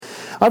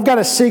I've got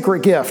a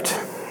secret gift.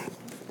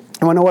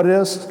 You want to know what it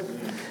is?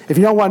 If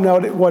you don't want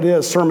to know what it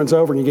is, sermon's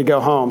over and you can go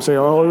home.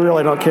 So, oh, we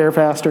really don't care,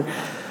 Pastor.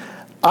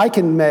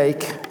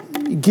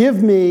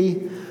 Give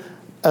me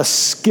a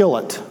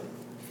skillet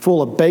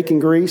full of bacon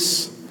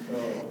grease,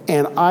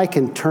 and I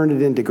can turn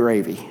it into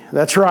gravy.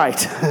 That's right.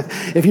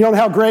 If you don't know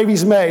how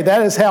gravy's made,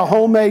 that is how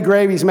homemade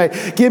gravy's made.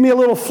 Give me a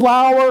little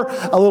flour,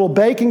 a little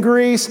bacon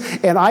grease,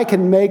 and I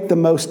can make the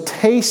most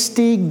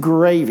tasty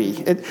gravy.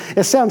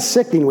 It sounds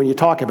sickening when you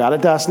talk about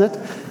it, doesn't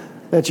it?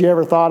 That you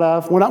ever thought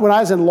of? When I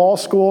was in law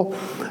school,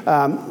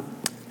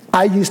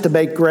 I used to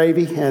make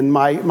gravy, and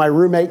my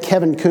roommate,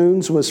 Kevin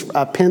Coons, was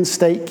a Penn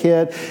State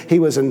kid. He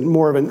was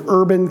more of an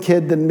urban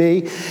kid than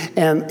me,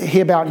 and he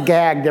about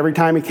gagged every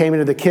time he came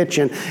into the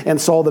kitchen and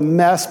saw the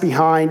mess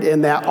behind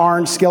in that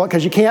orange skillet,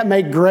 because you can't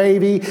make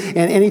gravy in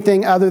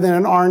anything other than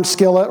an orange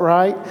skillet,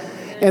 right?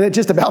 And it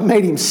just about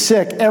made him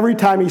sick every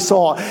time he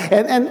saw it.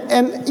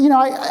 And you know,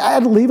 I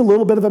had to leave a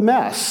little bit of a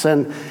mess.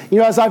 And, you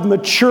know, as I've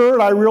matured,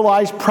 I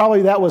realized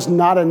probably that was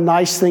not a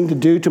nice thing to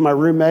do to my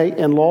roommate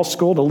in law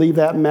school, to leave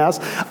that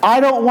mess. I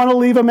don't want to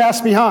leave a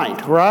mess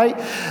behind, right?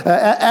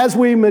 As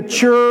we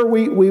mature,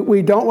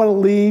 we don't want to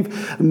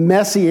leave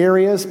messy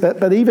areas,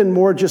 but even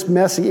more just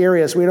messy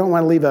areas, we don't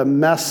want to leave a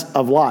mess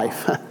of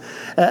life.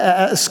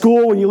 At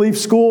school, when you leave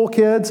school,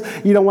 kids,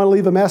 you don't want to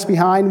leave a mess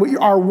behind.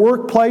 Our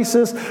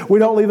workplaces, we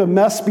don't leave a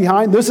mess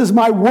behind. This is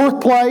my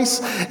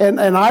workplace, and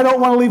I don't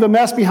want to leave a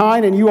mess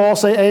behind. And you all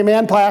say,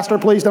 amen, Pastor,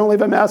 please don't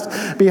leave a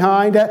mess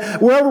behind.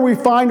 Wherever we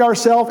find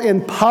ourselves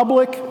in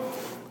public,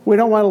 we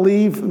don't want to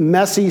leave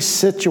messy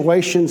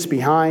situations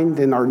behind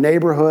in our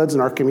neighborhoods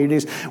and our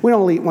communities. We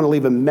don't want to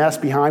leave a mess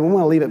behind. We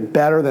want to leave it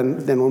better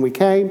than when we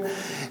came.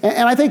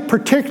 And I think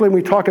particularly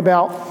when we talk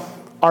about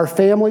our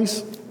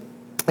families,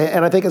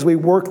 and I think as we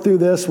work through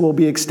this, we'll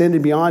be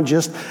extended beyond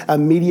just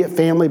immediate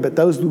family, but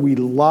those we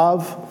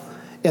love.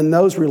 In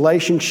those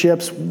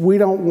relationships, we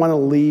don't want to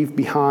leave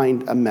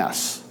behind a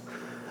mess.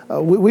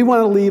 We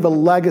want to leave a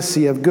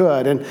legacy of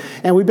good.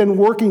 And we've been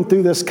working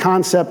through this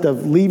concept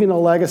of leaving a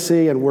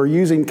legacy, and we're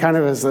using kind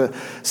of as a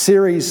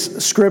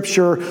series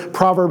scripture,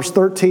 Proverbs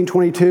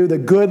 13:22, the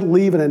good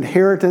leave an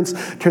inheritance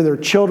to their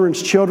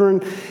children's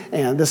children.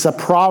 And this is a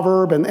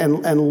proverb.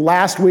 And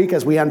last week,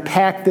 as we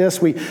unpacked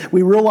this, we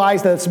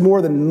realized that it's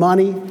more than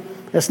money.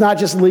 It's not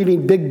just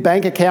leaving big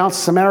bank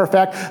accounts. As a matter of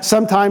fact,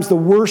 sometimes the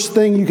worst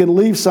thing you can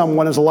leave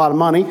someone is a lot of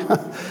money,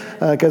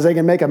 because they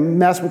can make a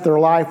mess with their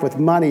life with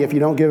money if you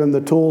don't give them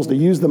the tools to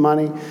use the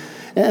money.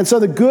 And so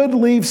the good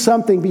leaves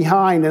something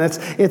behind, and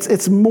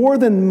it's more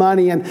than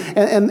money.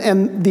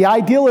 And the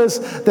ideal is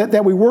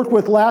that we worked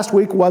with last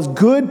week was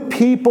good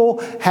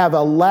people have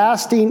a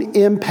lasting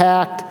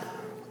impact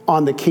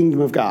on the kingdom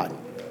of God.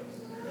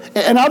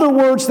 In other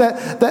words,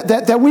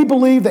 that we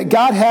believe that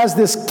God has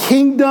this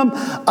kingdom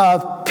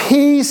of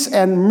peace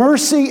and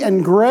mercy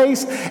and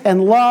grace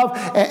and love.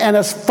 And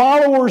as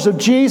followers of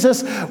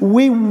Jesus,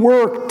 we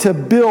work to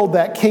build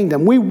that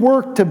kingdom. We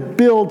work to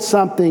build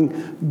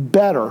something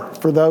better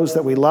for those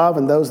that we love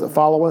and those that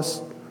follow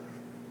us.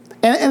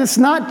 And it's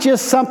not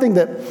just something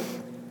that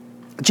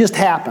just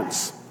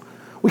happens.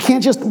 We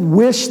can't just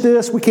wish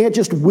this. We can't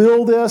just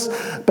will this.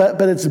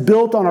 But it's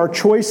built on our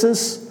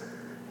choices.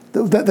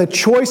 The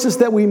choices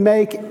that we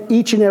make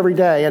each and every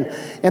day.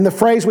 And the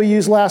phrase we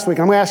used last week,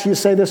 I'm going to ask you to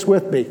say this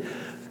with me.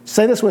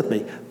 Say this with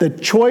me. The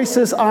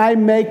choices I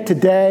make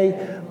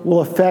today will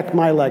affect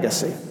my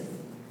legacy.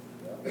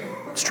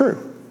 It's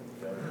true.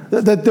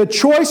 The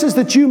choices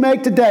that you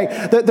make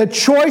today, the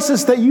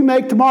choices that you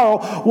make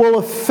tomorrow will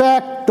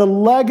affect the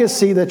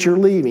legacy that you're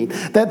leaving.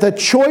 That the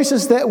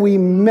choices that we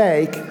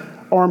make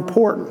are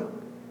important.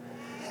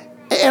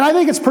 And I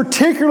think it's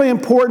particularly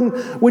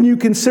important when you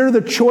consider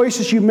the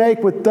choices you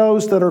make with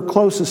those that are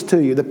closest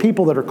to you, the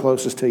people that are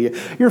closest to you,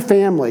 your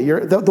family,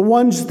 the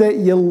ones that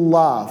you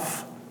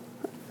love.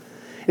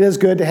 It is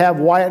good to have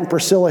Wyatt and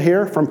Priscilla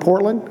here from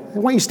Portland.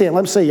 Why don't you stand? Let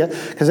them see you,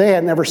 because they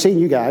had never seen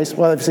you guys.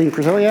 Well, they've seen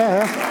Priscilla,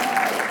 yeah.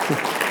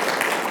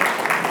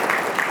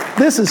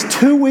 This is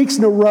 2 weeks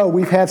in a row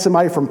we've had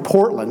somebody from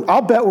Portland.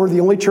 I'll bet we're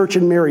the only church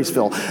in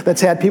Marysville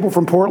that's had people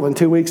from Portland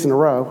 2 weeks in a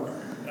row.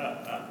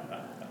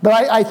 But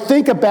I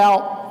think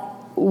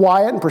about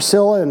Wyatt and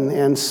Priscilla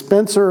and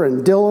Spencer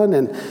and Dylan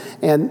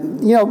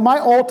and you know, my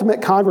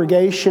ultimate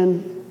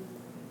congregation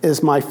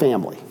is my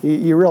family.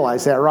 You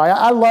realize that, right?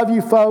 I love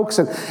you folks,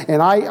 and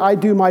I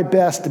do my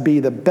best to be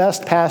the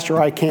best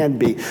pastor I can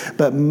be.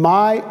 But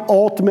my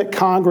ultimate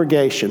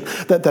congregation,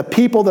 that the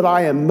people that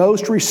I am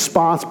most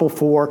responsible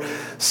for,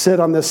 sit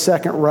on this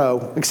second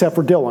row, except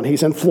for Dylan.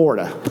 He's in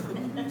Florida.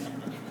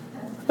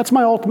 That's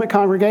my ultimate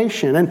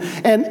congregation.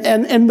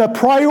 And the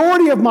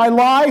priority of my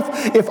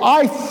life, if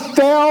I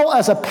fail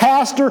as a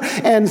pastor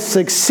and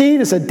succeed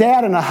as a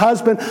dad and a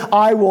husband,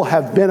 I will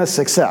have been a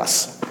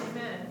success.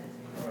 Amen.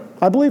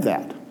 I believe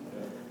that.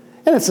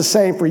 And it's the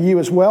same for you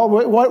as well.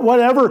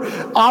 Whatever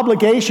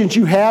obligations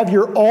you have,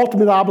 your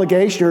ultimate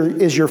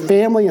obligation is your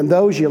family and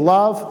those you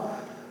love.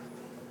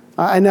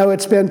 I know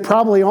it's been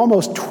probably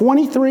almost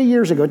 23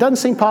 years ago. It doesn't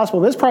seem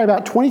possible, but it's probably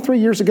about 23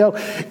 years ago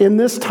in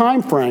this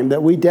time frame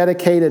that we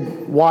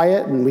dedicated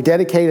Wyatt and we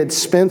dedicated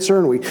Spencer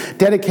and we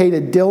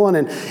dedicated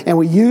Dylan and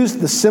we used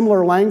the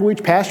similar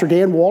language. Pastor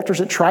Dan Walters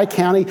at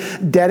Tri-County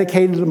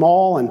dedicated them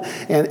all and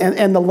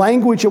the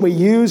language that we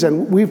use,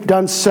 and we've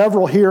done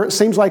several here. It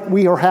seems like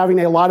we are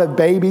having a lot of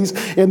babies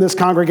in this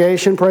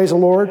congregation, praise the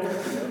Lord.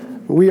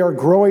 We are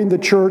growing the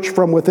church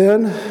from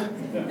within.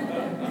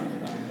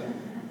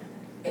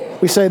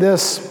 We say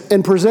this: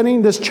 in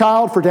presenting this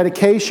child for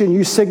dedication,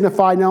 you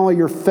signify not only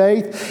your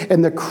faith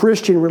in the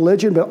Christian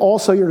religion, but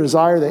also your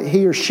desire that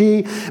he or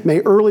she may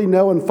early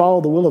know and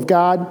follow the will of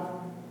God,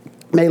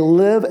 may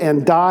live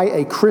and die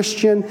a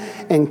Christian,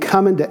 and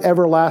come into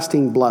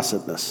everlasting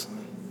blessedness.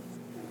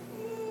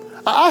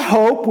 I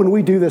hope when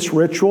we do this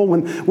ritual,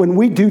 when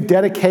we do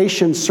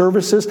dedication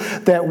services,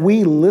 that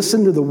we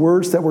listen to the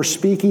words that we're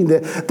speaking,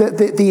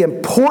 the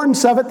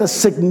importance of it, the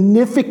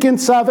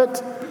significance of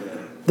it,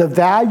 the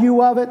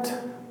value of it.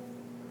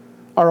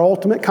 Our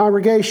ultimate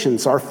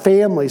congregations, our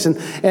families,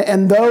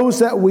 and those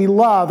that we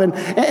love. And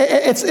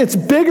it's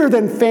bigger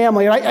than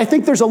family. And I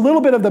think there's a little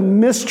bit of the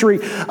mystery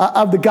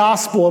of the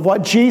gospel of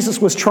what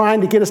Jesus was trying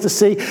to get us to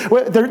see.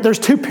 There's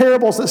two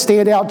parables that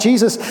stand out.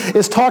 Jesus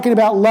is talking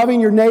about loving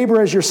your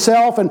neighbor as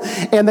yourself.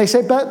 And they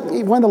say, but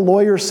when the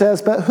lawyer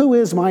says, but who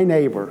is my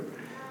neighbor?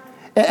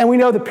 And we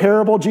know the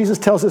parable. Jesus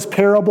tells this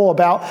parable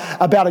about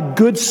a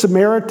good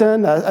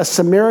Samaritan, a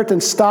Samaritan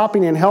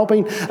stopping and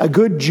helping a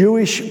good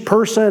Jewish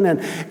person. And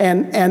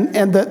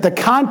the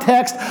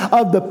context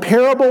of the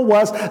parable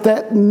was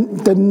that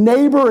the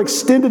neighbor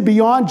extended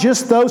beyond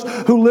just those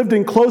who lived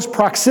in close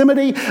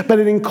proximity, but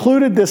it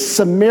included this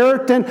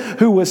Samaritan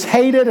who was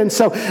hated. And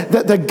so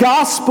the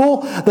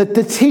gospel,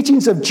 the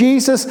teachings of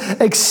Jesus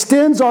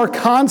extends our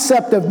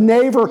concept of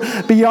neighbor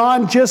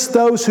beyond just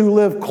those who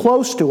live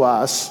close to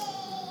us,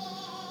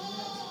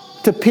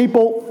 to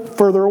people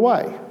further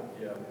away.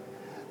 Yeah.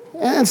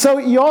 And so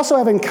you also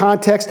have in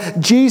context,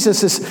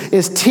 Jesus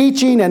is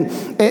teaching and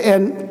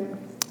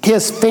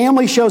his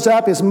family shows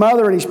up, his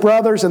mother and his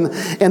brothers, and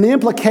the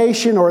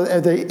implication or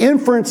the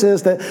inference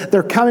is that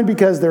they're coming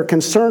because they're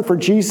concerned for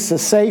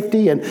Jesus'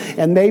 safety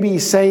and maybe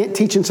he's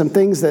teaching some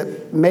things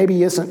that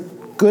maybe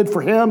isn't good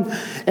for him,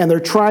 and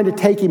they're trying to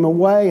take him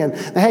away. And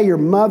hey, your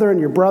mother and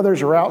your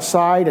brothers are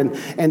outside,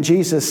 and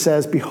Jesus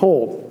says,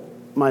 behold,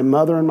 my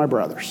mother and my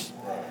brothers.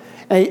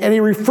 And he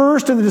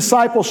refers to the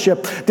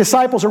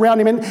disciples around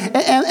him.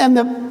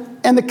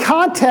 And the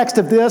context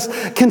of this,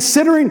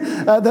 considering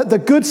the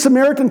Good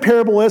Samaritan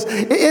parable is,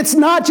 it's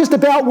not just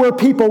about where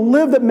people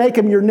live that make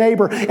them your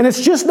neighbor. And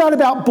it's just not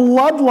about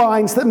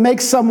bloodlines that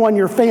make someone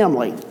your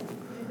family.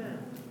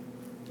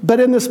 But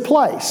in this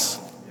place,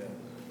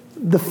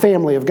 the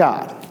family of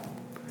God.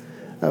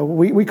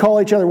 We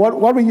call each other, what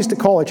do we used to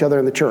call each other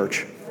in the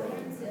church?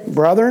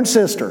 Brother and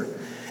sister.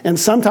 And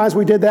sometimes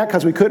we did that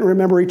because we couldn't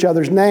remember each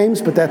other's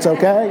names, but that's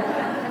okay.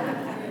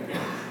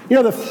 You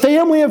know, the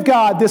family of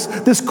God,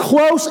 this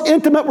close,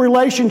 intimate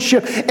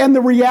relationship, and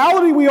the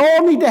reality we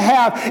all need to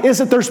have is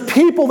that there's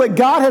people that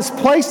God has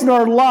placed in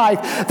our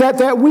life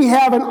that we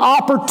have an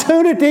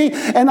opportunity,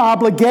 an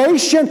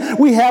obligation,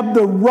 we have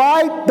the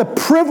right, the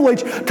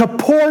privilege to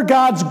pour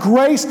God's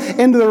grace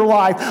into their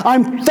life.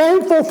 I'm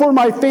thankful for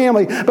my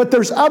family, but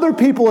there's other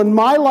people in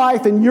my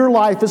life and your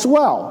life as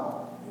well.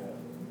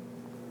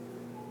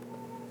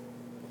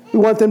 We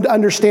want them to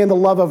understand the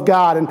love of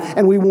God,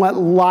 and we want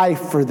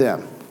life for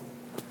them.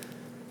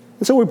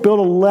 And so we build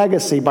a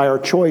legacy by our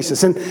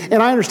choices. And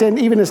I understand,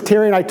 even as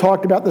Terry and I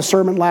talked about the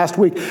sermon last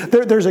week,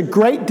 there's a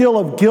great deal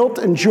of guilt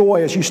and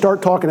joy as you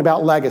start talking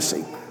about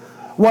legacy,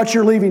 what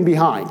you're leaving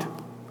behind.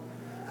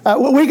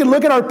 We can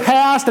look at our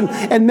past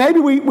and maybe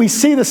we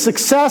see the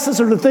successes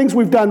or the things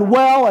we've done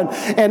well.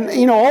 And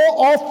you know,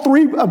 all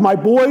three of my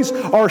boys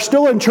are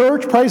still in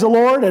church, praise the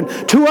Lord. And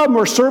two of them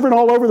are serving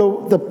all over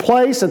the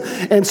place.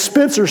 And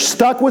Spencer's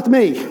stuck with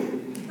me.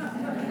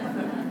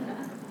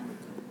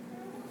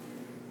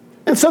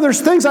 And so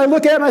there's things I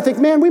look at and I think,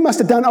 man, we must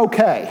have done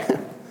okay.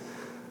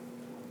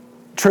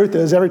 Truth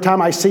is, every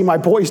time I see my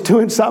boys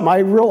doing something, I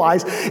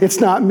realize it's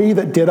not me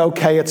that did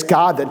okay, it's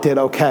God that did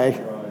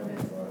okay.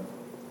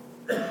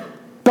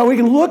 But we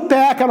can look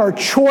back on our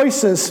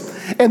choices,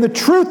 and the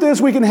truth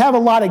is we can have a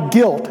lot of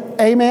guilt.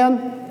 Amen?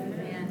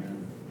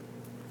 Amen.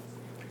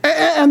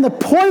 And the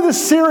point of the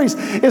series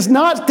is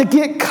not to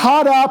get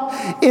caught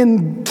up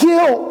in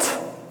guilt,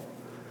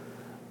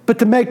 but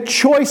to make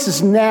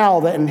choices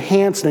now that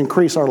enhance and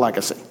increase our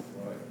legacy.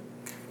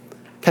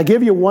 Can I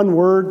give you one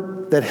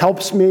word that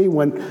helps me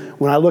when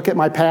I look at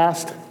my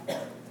past?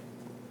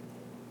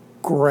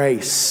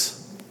 Grace.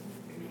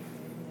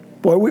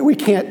 Boy, we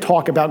can't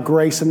talk about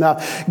grace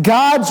enough.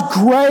 God's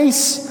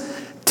grace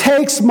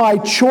takes my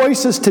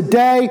choices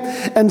today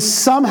and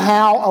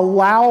somehow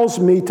allows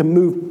me to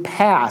move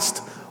past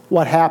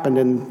what happened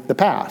in the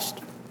past.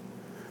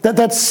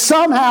 That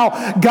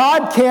somehow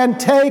God can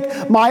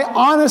take my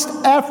honest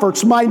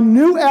efforts, my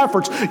new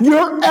efforts,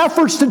 your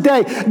efforts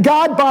today.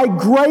 God, by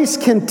grace,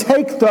 can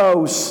take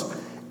those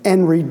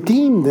and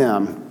redeem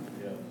them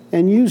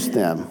and use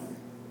them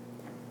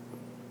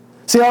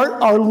See,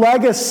 our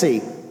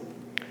legacy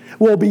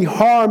will be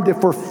harmed if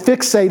we're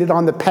fixated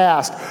on the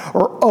past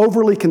or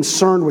overly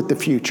concerned with the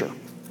future.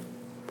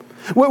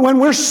 When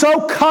we're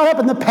so caught up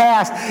in the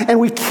past and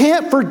we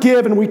can't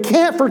forgive and we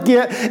can't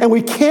forget and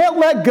we can't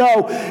let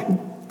go,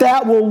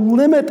 that will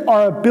limit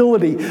our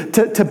ability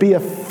to be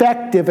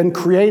effective and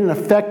create an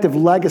effective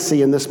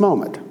legacy in this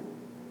moment.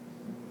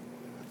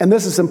 And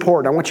this is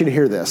important. I want you to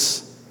hear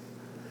this.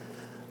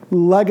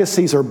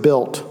 Legacies are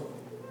built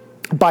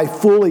by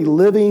fully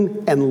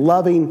living and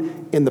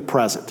loving in the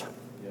present.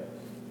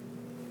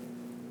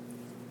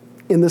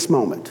 In this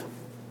moment.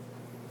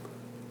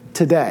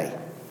 Today.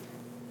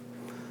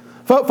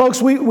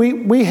 Folks, we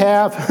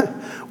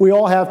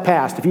all have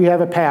past. If you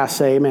have a past,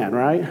 say amen,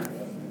 right?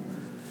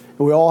 And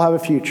we all have a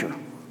future.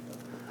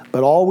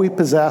 But all we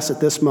possess at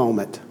this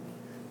moment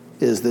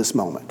is this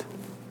moment,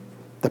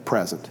 the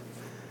present.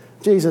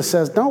 Jesus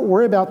says, don't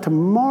worry about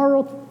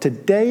tomorrow.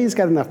 Today's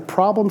got enough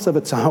problems of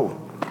its own.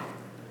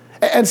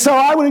 And so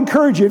I would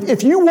encourage you,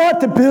 if you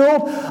want to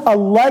build a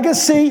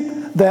legacy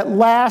that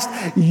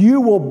lasts,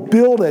 you will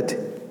build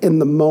it in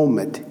the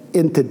moment,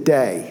 in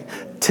today.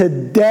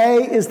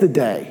 Today is the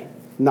day,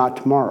 not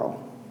tomorrow.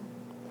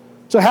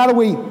 So how do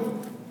we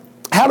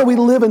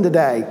live in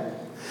today?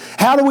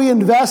 How do we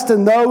invest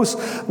in those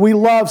we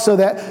love so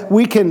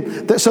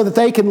that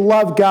they can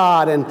love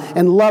God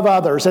and love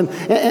others? And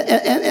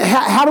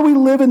how do we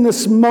live in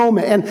this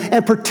moment?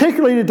 And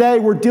particularly today,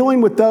 we're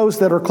dealing with those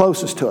that are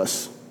closest to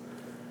us.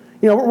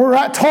 You know, we're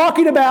not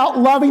talking about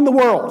loving the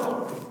world.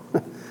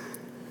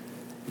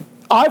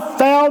 I've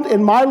found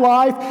in my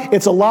life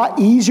it's a lot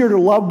easier to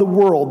love the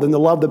world than to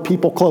love the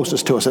people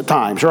closest to us at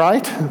times,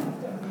 right?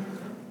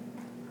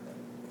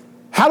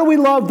 How do we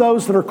love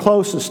those that are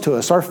closest to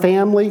us? Our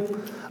family,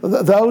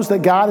 those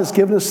that God has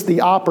given us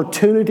the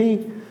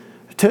opportunity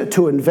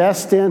to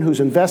invest in, who's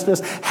invested in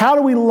us. How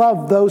do we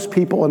love those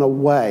people in a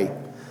way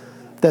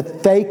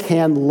that they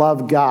can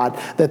love God,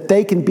 that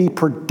they can be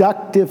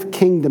productive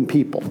kingdom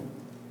people?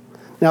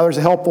 Now, there's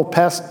a helpful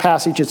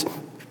passage. It's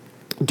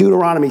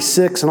Deuteronomy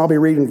 6, and I'll be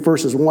reading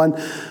verses 1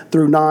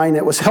 through 9.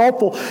 It was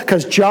helpful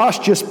because Josh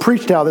just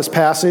preached out of this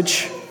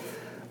passage,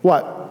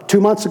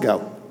 2 months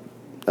ago.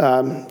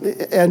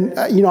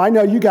 I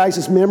know you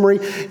guys'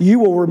 memory, you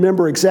will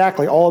remember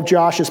exactly all of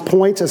Josh's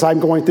points as I'm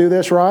going through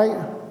this,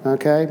 right?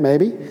 Okay,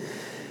 maybe.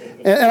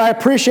 And I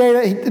appreciate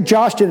it.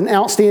 Josh did an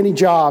outstanding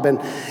job.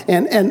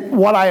 And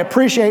what I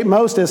appreciate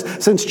most is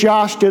since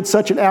Josh did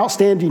such an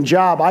outstanding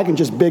job, I can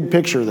just big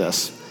picture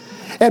this.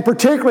 And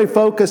particularly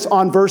focus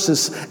on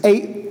verses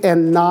 8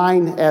 and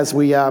 9 as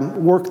we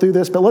work through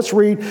this. But let's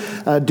read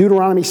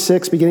Deuteronomy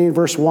 6, beginning in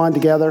verse 1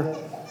 together.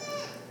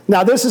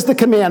 Now this is the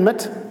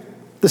commandment,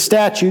 the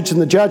statutes and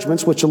the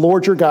judgments which the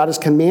Lord your God has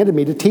commanded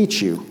me to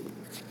teach you,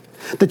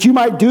 that you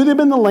might do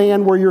them in the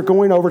land where you're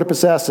going over to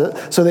possess it,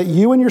 so that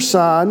you and your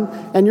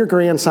son and your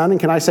grandson, and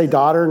can I say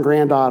daughter and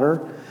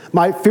granddaughter,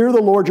 might fear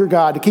the Lord your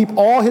God, to keep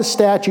all his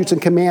statutes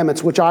and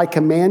commandments which I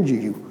command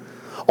you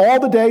all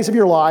the days of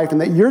your life, and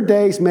that your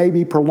days may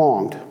be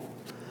prolonged.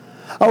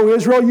 O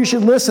Israel, you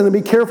should listen and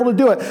be careful to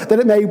do it, that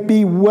it may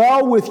be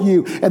well with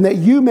you, and that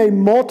you may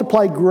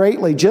multiply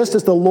greatly, just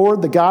as the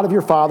Lord, the God of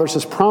your fathers,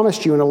 has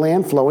promised you in a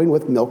land flowing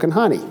with milk and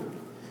honey.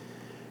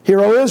 Hear,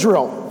 O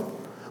Israel,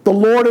 the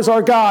Lord is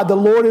our God, the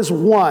Lord is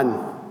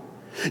one.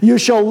 You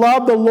shall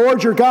love the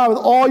Lord your God with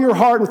all your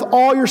heart, with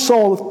all your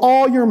soul, with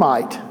all your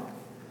might.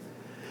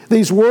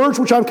 These words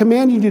which I'm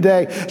commanding you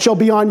today shall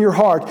be on your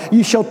heart.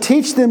 You shall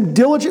teach them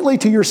diligently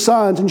to your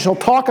sons, and you shall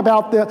talk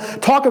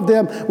of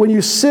them when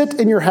you sit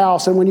in your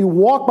house, and when you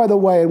walk by the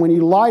way, and when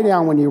you lie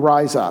down, when you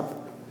rise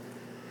up.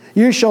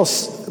 You shall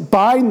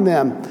bind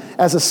them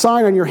as a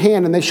sign on your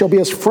hand, and they shall be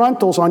as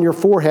frontals on your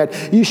forehead.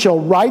 You shall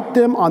write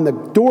them on the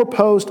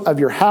doorpost of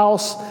your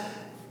house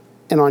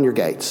and on your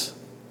gates.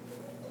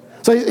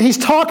 So he's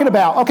talking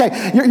about,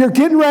 okay, you're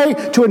getting ready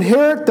to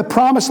inherit the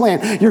promised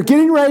land. You're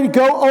getting ready to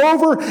go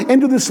over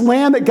into this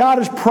land that God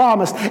has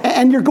promised.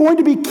 And you're going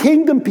to be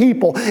kingdom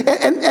people.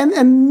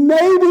 And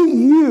maybe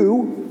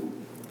you,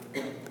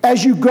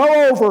 as you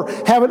go over,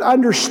 have an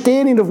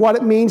understanding of what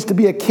it means to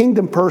be a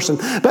kingdom person.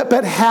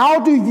 But how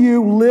do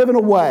you live in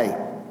a way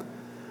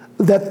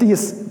that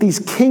these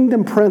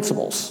kingdom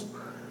principles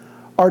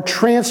are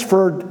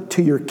transferred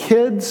to your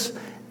kids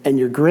and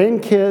your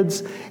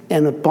grandkids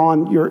and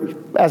upon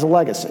as a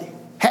legacy?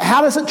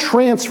 How does it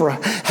transfer?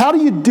 How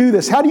do you do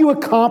this? How do you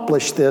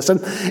accomplish this?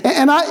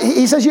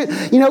 He says,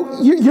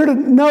 you're to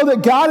know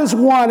that God is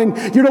one,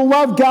 and you're to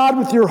love God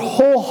with your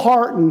whole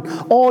heart and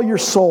all your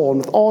soul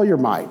and with all your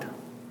might.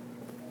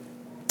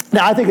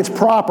 Now, I think it's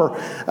proper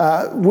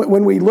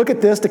when we look at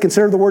this to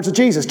consider the words of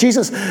Jesus.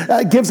 Jesus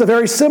gives a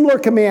very similar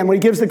command when he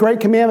gives the great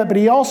commandment, but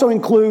he also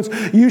includes,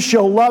 you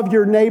shall love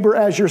your neighbor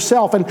as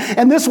yourself.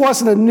 And this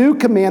wasn't a new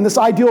command. This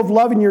idea of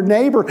loving your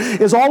neighbor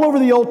is all over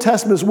the Old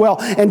Testament as well.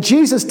 And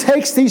Jesus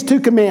takes these two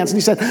commands and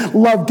he said,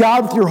 love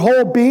God with your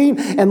whole being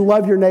and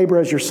love your neighbor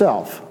as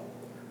yourself.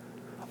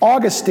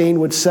 Augustine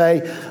would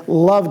say,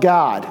 love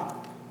God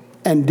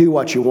and do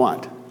what you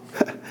want.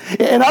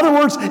 In other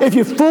words, if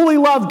you fully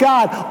love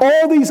God,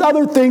 all these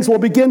other things will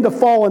begin to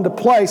fall into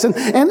place.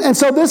 And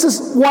so this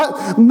is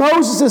what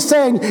Moses is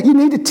saying. You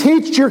need to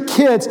teach your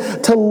kids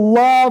to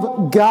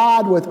love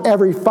God with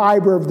every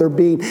fiber of their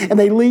being. And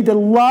they need to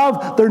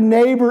love their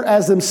neighbor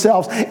as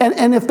themselves.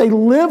 And if they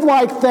live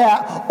like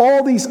that,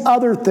 all these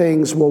other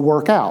things will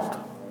work out.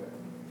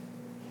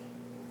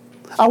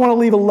 I want to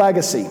leave a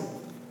legacy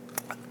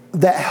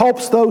that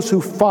helps those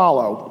who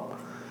follow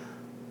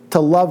to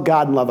love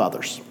God and love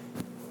others.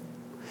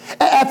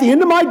 At the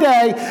end of my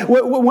day,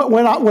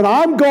 when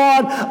I'm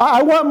gone,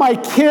 I want my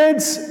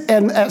kids,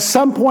 and at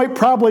some point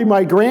probably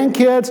my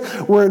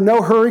grandkids, we're in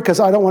no hurry because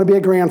I don't want to be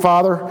a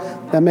grandfather.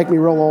 That'd make me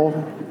real old.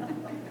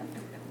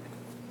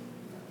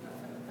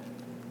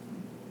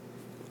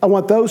 I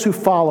want those who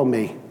follow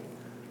me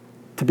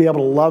to be able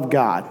to love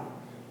God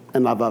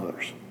and love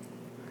others.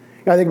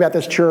 I think about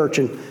this church,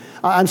 and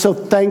I'm so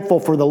thankful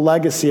for the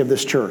legacy of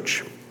this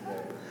church.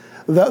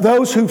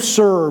 Those who've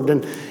served,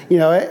 and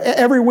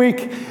every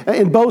week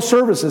in both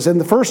services. In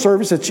the first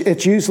service,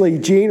 it's usually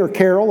Gene or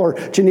Carol or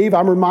Geneva.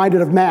 I'm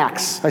reminded of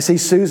Max. I see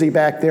Susie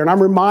back there, and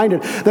I'm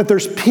reminded that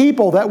there's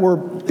people that were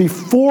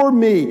before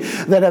me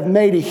that have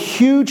made a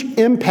huge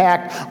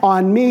impact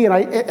on me, and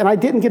I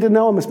didn't get to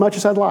know them as much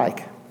as I'd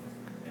like.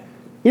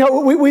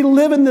 We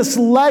live in this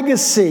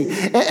legacy,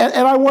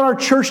 and I want our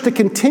church to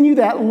continue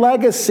that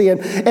legacy, and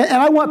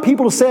I want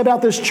people to say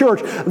about this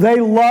church,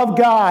 they love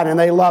God and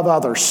they love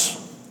others.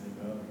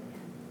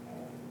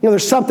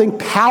 There's something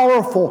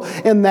powerful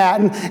in that.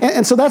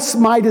 And so that's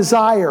my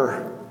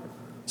desire.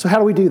 So how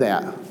do we do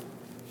that?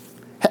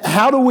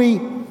 How do we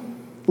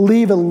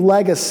leave a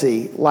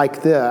legacy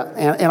like that?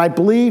 And I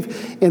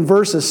believe in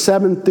verses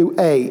 7 through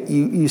 8,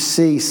 you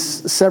see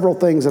several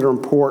things that are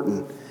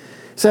important.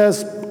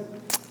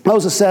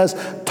 Moses says,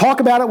 talk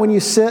about it when you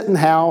sit in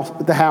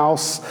the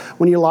house,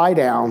 when you lie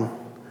down,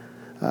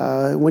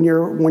 when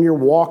you're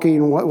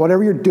walking,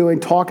 whatever you're doing,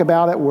 talk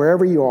about it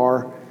wherever you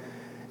are.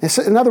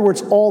 In other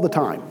words, all the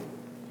time.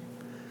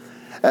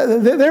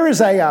 There is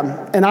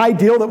an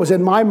ideal that was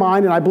in my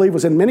mind, and I believe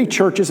was in many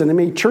churches and in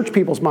many church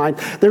people's mind.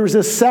 There was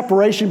this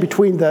separation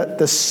between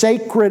the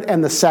sacred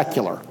and the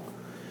secular.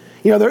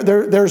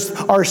 There's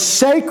our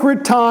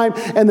sacred time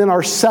and then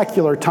our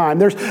secular time.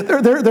 There's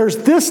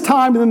this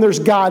time and then there's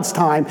God's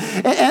time.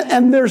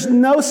 And there's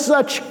no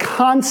such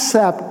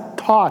concept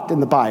taught in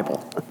the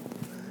Bible.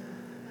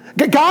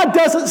 God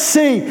doesn't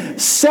see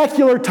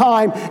secular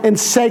time and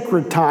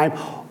sacred time.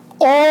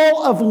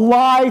 All of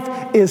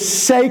life is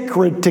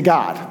sacred to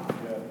God.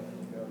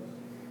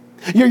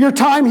 Your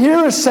time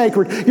here is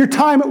sacred. Your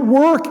time at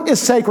work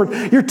is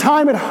sacred. Your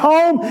time at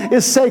home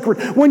is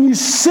sacred. When you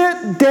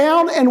sit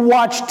down and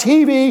watch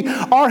TV,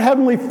 our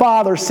Heavenly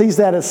Father sees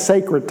that as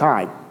sacred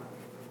time.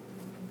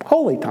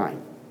 Holy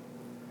time.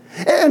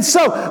 And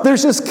so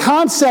there's this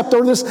concept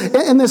or this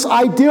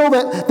ideal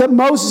that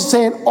Moses is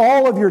saying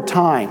all of your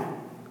time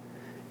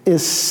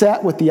is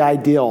set with the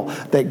ideal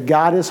that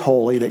God is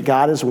holy, that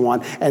God is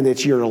one, and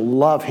that you're to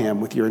love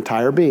Him with your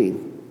entire being.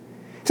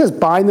 He says,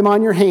 bind them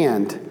on your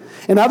hand.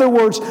 In other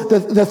words,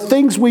 the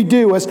things we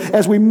do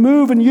as we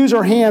move and use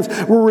our hands,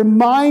 we're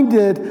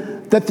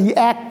reminded that the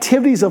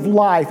activities of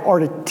life are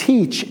to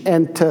teach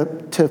and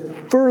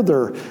to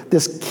further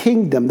this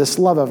kingdom, this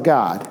love of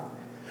God.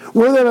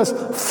 Where there's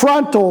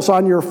frontals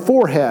on your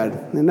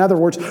forehead, in other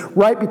words,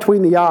 right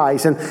between the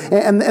eyes. And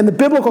the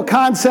biblical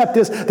concept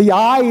is the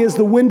eye is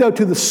the window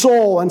to the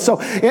soul. And so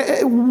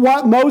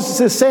what Moses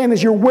is saying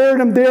is you're wearing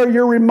them there,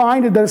 you're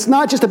reminded that it's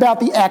not just about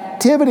the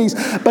activities,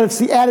 but it's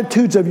the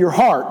attitudes of your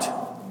heart.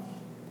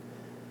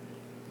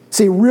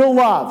 See, real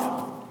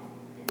love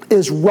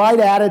is right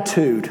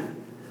attitude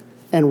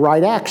and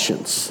right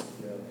actions.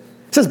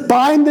 It says,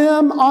 bind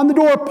them on the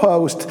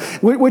doorpost,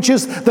 which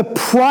is the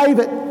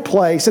private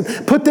place,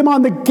 and put them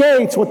on the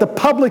gates, what the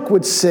public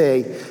would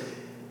see.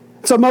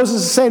 So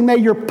Moses is saying, may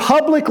your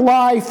public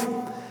life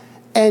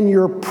and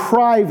your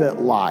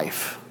private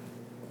life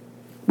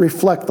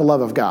reflect the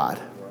love of God.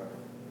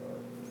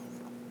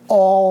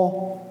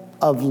 All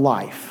of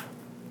life.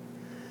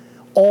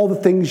 All the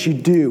things you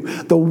do,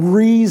 the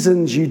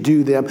reasons you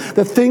do them,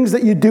 the things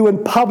that you do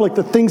in public,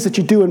 the things that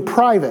you do in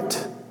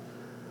private.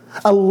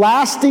 A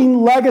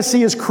lasting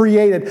legacy is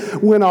created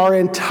when our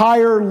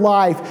entire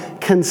life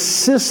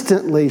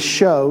consistently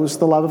shows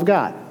the love of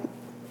God.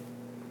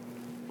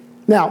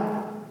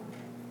 Now,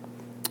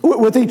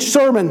 with each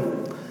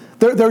sermon,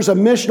 there's a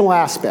missional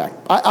aspect.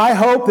 I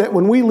hope that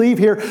when we leave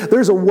here,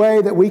 there's a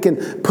way that we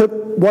can put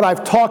what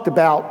I've talked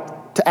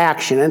about to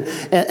action.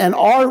 And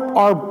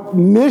our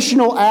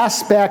missional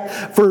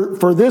aspect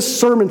for this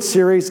sermon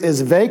series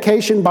is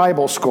Vacation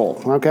Bible School,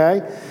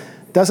 okay?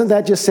 Doesn't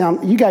that just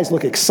sound, you guys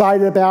look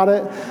excited about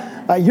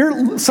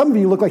it. Some of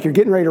you look like you're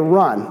getting ready to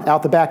run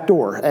out the back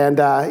door, and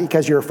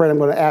because you're afraid I'm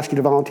going to ask you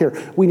to volunteer.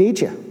 We need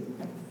you.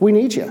 We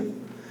need you.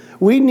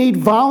 We need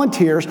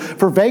volunteers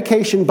for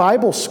Vacation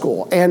Bible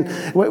School. And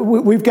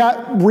we've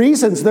got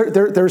reasons.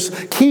 There's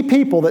key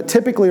people that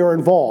typically are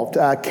involved.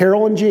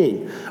 Carol and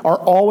Jean are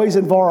always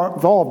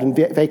involved in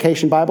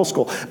Vacation Bible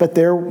School. But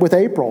they're with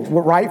April,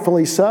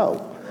 rightfully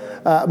so.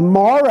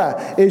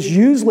 Mara is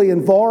usually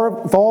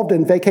involved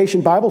in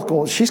Vacation Bible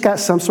School. She's got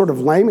some sort of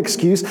lame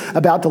excuse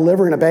about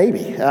delivering a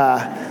baby.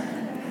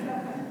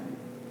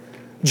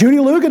 Judy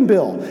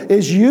Luganbill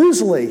is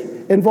usually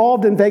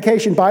involved in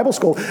Vacation Bible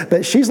School,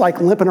 but she's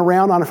like limping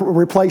around on a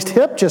replaced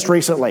hip just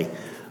recently.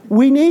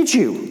 We need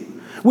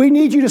you. We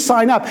need you to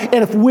sign up. And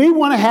if we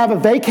want to have a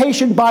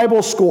Vacation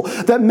Bible School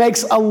that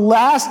makes a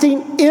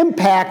lasting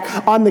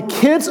impact on the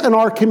kids in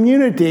our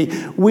community,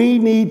 we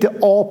need to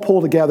all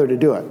pull together to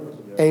do it.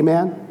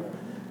 Amen?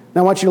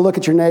 Now I want you to look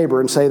at your neighbor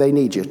and say they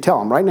need you. Tell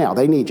them right now,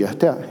 they need you.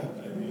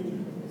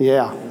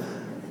 Yeah.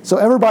 So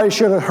everybody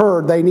should have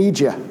heard they need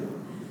you.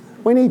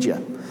 We need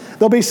you.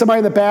 There'll be somebody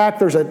in the back.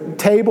 There's a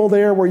table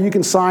there where you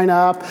can sign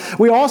up.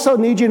 We also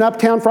need you in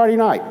Uptown Friday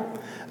night.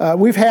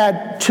 We've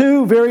had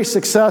 2 very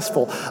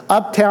successful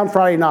Uptown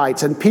Friday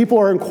nights, and people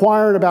are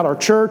inquiring about our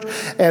church.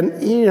 And,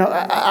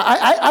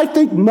 I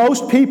think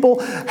most people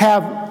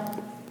have,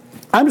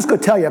 I'm just going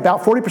to tell you,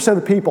 about 40% of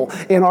the people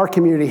in our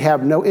community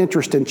have no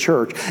interest in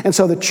church. And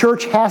so the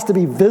church has to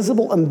be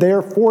visible and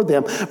there for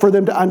them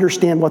to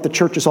understand what the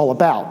church is all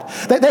about.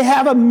 They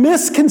have a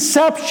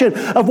misconception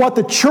of what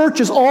the church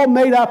is all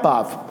made up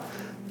of.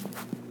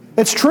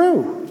 It's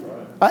true.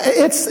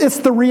 It's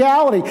the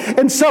reality.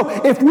 And so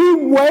if we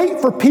wait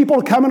for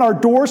people to come in our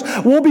doors,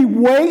 we'll be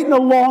waiting a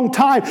long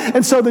time.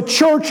 And so the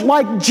church,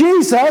 like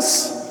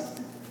Jesus,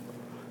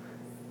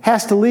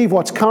 has to leave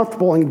what's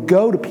comfortable and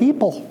go to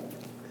people.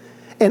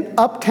 And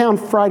Uptown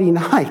Friday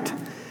night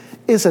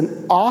is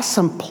an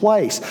awesome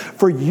place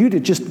for you to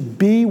just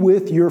be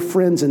with your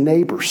friends and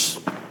neighbors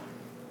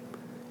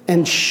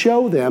and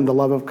show them the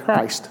love of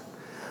Christ.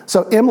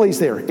 So Emily's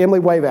there. Emily,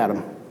 wave at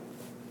him.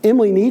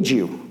 Emily needs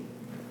you.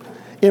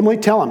 Emily,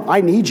 tell him,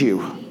 I need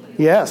you.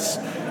 Yes.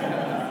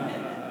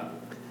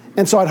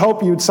 And so I'd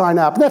hope you'd sign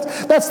up.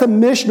 That's the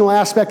missional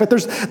aspect, but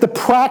there's the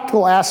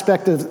practical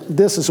aspect of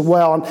this as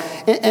well.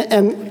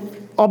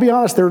 And I'll be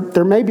honest,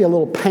 there may be a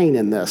little pain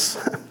in this.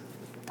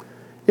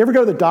 You ever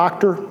go to the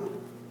doctor,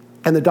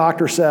 and the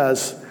doctor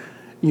says,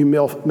 you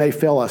may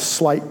feel a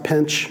slight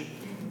pinch?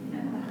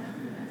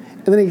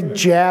 And then he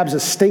jabs a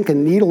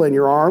stinking needle in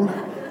your arm,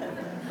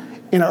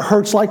 and it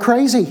hurts like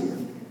crazy.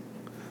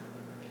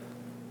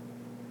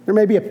 There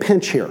may be a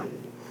pinch here.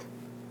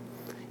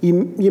 You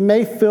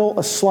may feel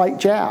a slight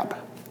jab.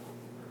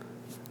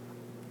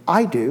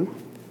 I do.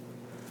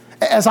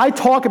 As I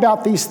talk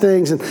about these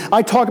things and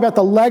I talk about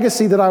the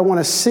legacy that I want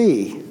to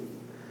see,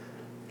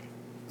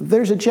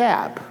 there's a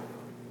jab.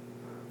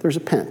 There's a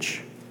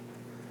pinch.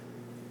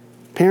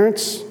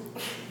 Parents,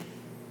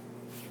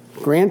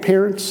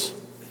 grandparents,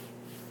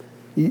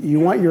 you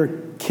want your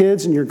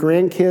kids and your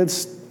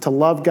grandkids to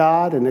love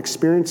God and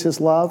experience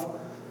His love.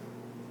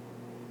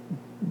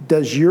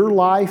 Does your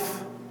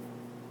life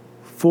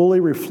fully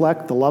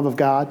reflect the love of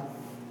God?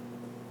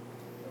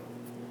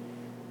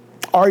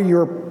 Are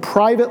your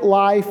private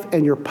life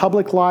and your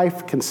public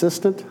life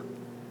consistent?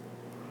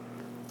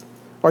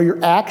 Are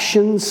your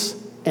actions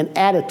and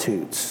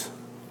attitudes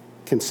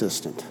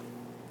consistent?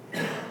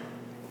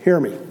 Hear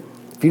me.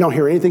 If you don't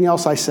hear anything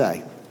else I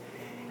say,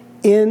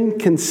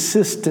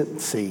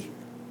 inconsistency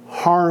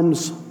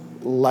harms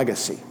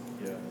legacy.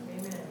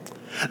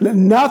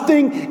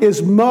 Nothing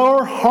is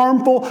more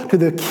harmful to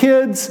the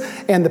kids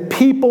and the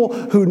people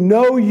who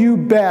know you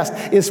best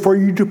is for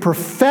you to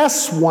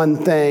profess one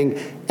thing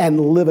and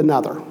live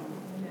another.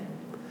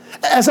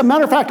 As a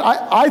matter of fact,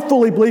 I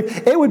fully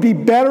believe it would be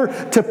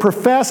better to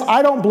profess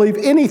I don't believe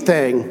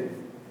anything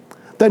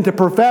than to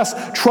profess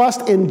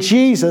trust in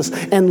Jesus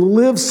and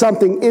live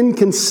something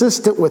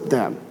inconsistent with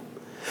them.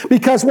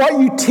 Because what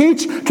you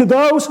teach to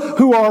those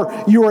who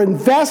you're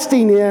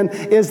investing in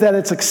is that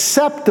it's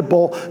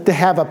acceptable to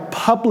have a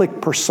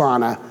public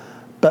persona,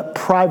 but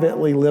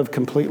privately live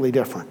completely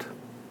different.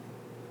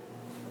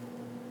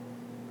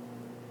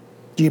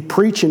 Do you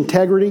preach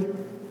integrity,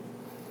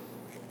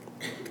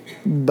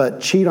 but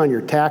cheat on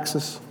your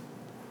taxes?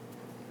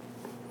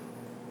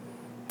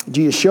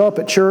 Do you show up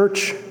at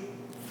church,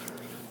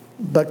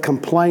 but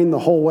complain the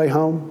whole way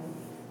home?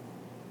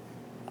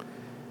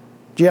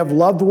 Do you have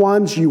loved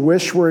ones you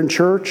wish were in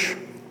church,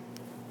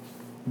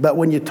 but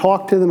when you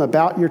talk to them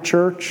about your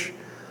church,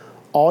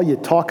 all you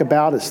talk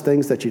about is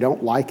things that you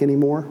don't like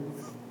anymore?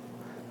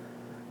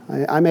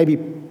 I may be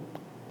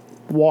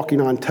walking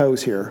on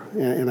toes here,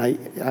 and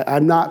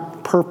I'm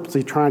not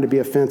purposely trying to be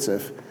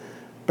offensive,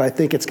 but I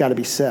think it's got to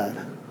be said.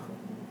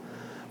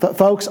 But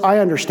folks, I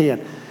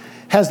understand.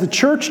 Has the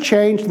church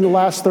changed in the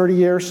last 30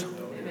 years?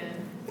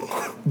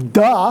 Amen.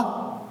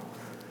 Duh.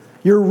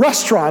 Your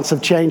restaurants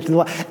have changed in the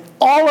last...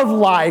 All of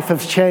life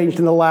has changed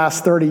in the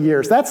last 30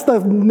 years. That's the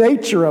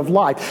nature of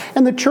life.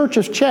 And the church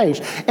has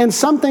changed. And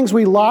some things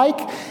we like,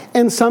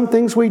 and some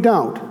things we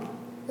don't.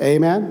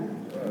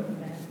 Amen?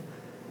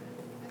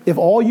 If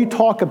all you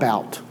talk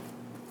about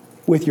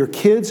with your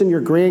kids and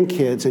your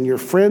grandkids and your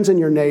friends and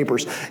your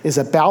neighbors is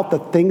about the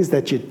things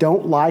that you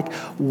don't like,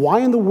 why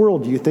in the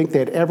world do you think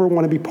they'd ever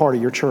want to be part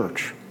of your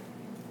church?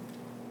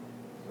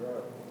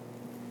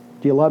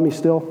 Do you love me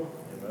still?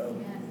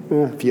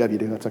 A few of you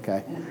do. That's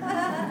okay.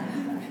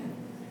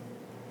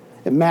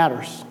 It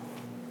matters.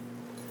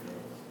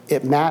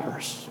 It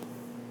matters.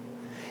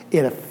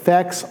 It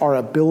affects our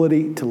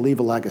ability to leave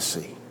a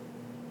legacy.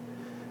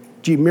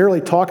 Do you merely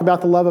talk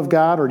about the love of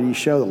God, or do you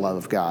show the love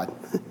of God?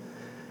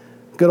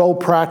 Good old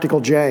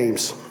practical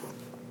James.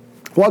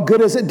 What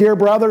good is it, dear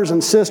brothers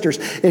and sisters,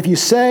 if you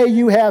say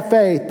you have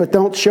faith but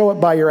don't show it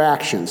by your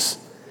actions?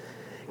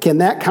 Can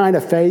that kind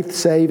of faith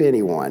save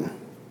anyone?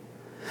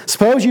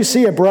 Suppose you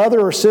see a brother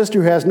or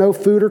sister who has no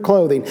food or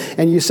clothing,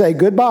 and you say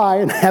goodbye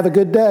and have a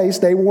good day,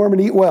 stay warm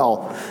and eat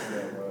well.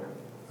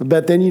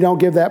 But then you don't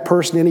give that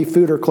person any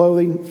food or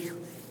clothing.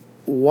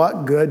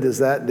 What good does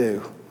that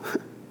do?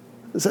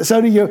 So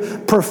do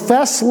you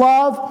profess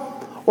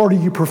love, or do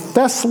you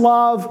profess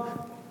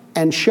love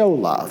and show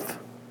love?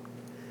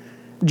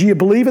 Do you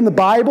believe in the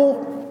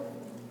Bible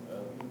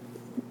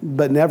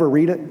but never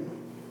read it?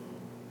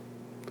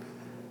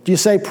 Do you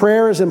say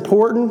prayer is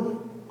important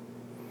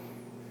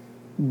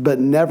but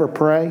never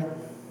pray?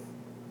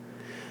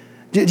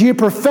 Do you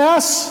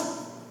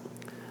profess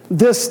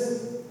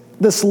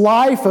this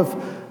life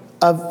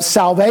of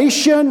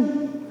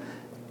salvation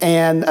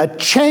and a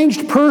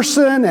changed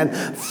person and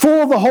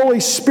full of the Holy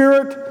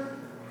Spirit,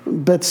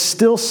 but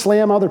still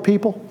slam other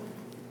people?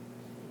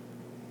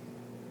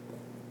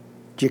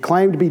 Do you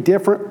claim to be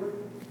different,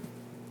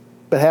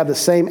 but have the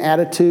same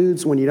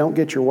attitudes when you don't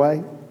get your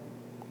way?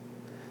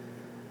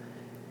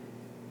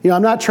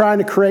 I'm not trying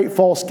to create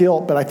false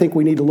guilt, but I think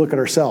we need to look at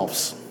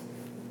ourselves.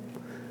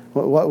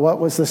 What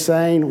was the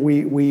saying?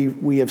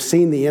 We have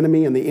seen the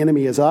enemy, and the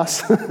enemy is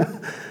us.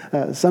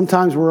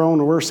 Sometimes we're our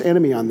own worst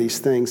enemy on these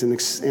things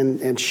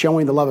and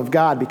showing the love of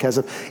God because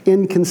of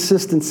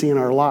inconsistency in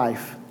our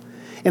life.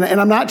 And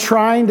I'm not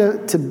trying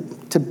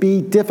to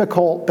be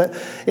difficult, but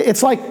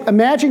it's like,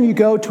 imagine you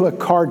go to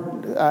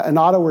an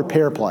auto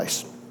repair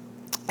place,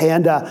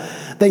 and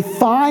they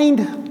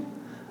find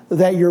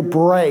that your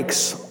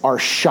brakes are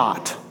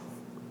shot.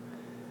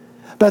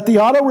 But the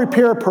auto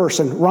repair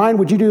person, Ryan,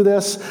 would you do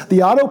this?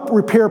 The auto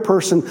repair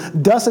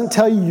person doesn't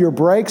tell you your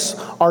brakes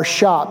are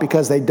shot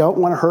because they don't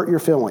want to hurt your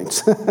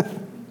feelings.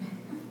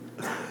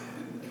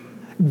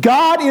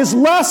 God is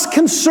less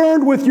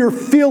concerned with your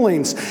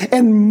feelings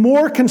and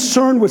more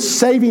concerned with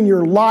saving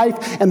your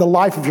life and the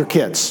life of your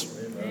kids.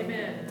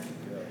 Amen.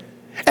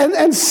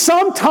 And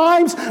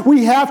sometimes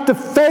we have to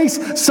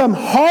face some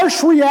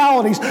harsh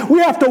realities. We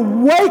have to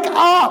wake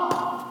up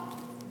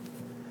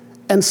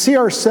and see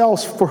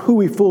ourselves for who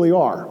we fully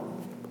are.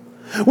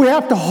 We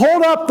have to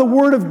hold up the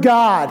Word of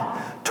God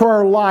to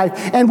our life,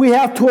 and we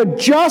have to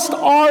adjust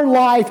our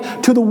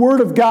life to the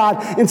Word of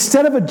God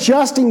instead of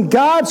adjusting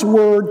God's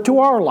Word to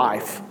our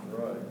life.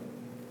 Right.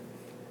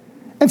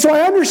 And so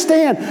I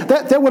understand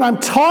that when I'm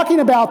talking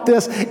about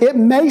this, it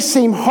may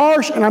seem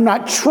harsh, and I'm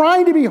not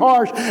trying to be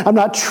harsh. I'm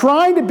not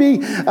trying to be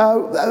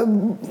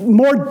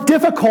more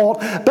difficult,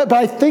 but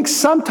I think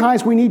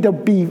sometimes we need to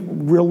be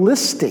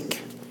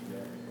realistic.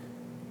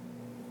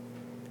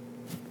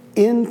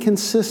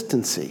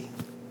 Inconsistency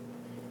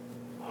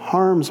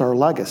harms our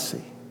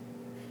legacy.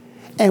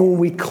 And when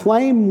we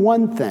claim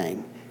one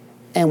thing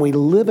and we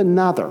live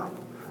another,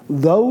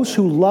 those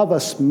who love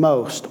us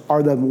most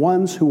are the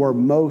ones who are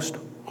most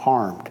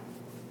harmed.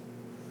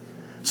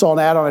 Saw an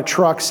ad on a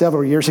truck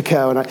several years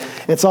ago, and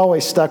it's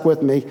always stuck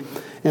with me.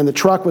 And the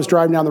truck was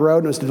driving down the road,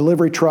 and it was a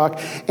delivery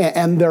truck,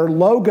 and their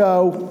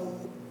logo,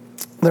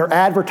 their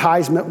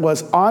advertisement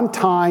was on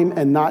time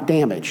and not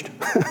damaged.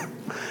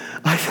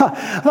 I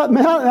thought,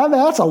 man,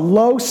 that's a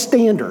low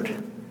standard.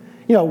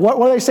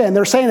 What are they saying?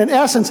 They're saying, in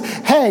essence,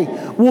 hey,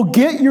 we'll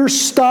get your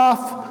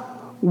stuff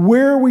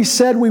where we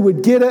said we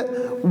would get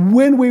it,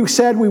 when we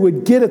said we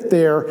would get it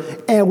there,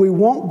 and we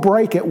won't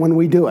break it when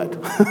we do it.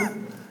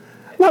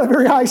 Not a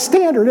very high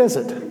standard, is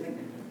it?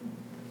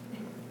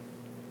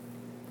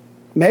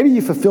 Maybe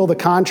you fulfill the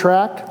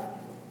contract,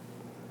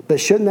 but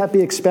shouldn't that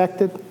be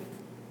expected?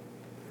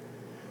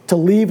 To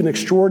leave an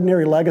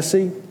extraordinary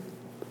legacy,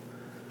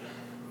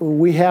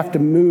 we have to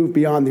move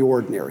beyond the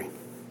ordinary.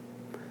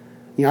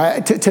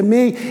 To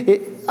me,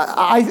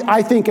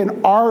 I think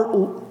in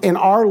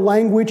our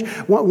language,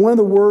 one of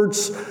the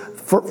words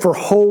for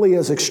holy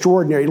is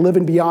extraordinary,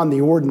 living beyond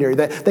the ordinary.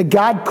 That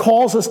God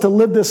calls us to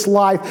live this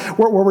life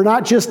where we're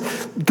not just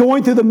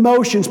going through the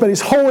motions, but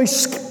His Holy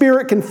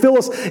Spirit can fill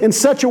us in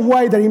such a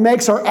way that He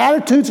makes our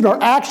attitudes and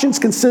our actions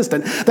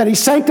consistent. That He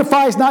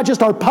sanctifies not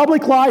just our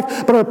public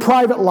life, but our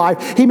private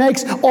life. He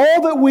makes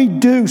all that we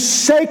do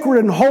sacred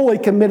and holy,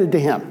 committed to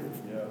Him.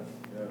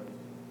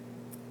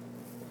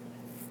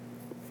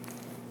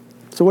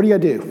 So what do you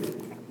got to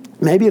do?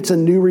 Maybe it's a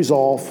new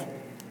resolve.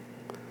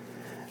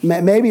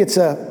 Maybe it's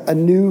a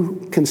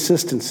new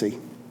consistency.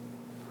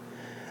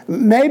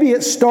 Maybe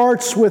it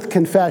starts with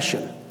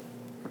confession.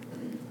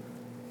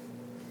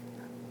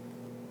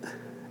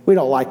 We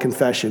don't like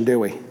confession, do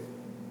we?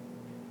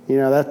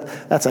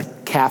 That's a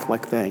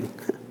Catholic thing.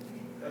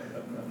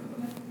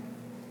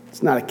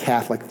 It's not a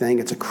Catholic thing,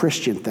 it's a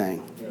Christian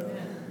thing.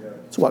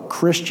 It's what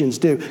Christians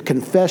do.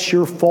 Confess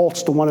your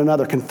faults to one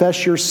another.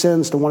 Confess your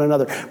sins to one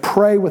another.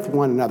 Pray with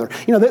one another.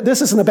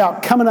 This isn't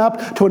about coming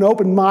up to an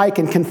open mic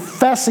and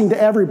confessing to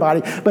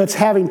everybody, but it's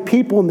having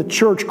people in the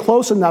church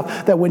close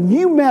enough that when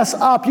you mess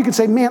up, you can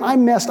say, man, I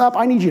messed up.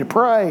 I need you to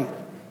pray.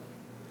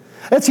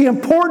 It's the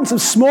importance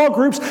of small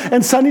groups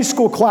and Sunday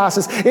school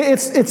classes.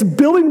 It's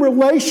building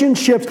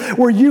relationships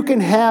where you can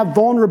have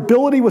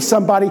vulnerability with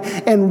somebody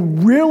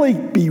and really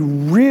be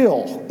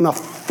real and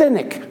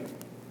authentic.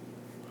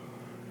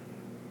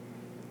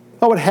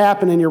 What would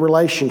happen in your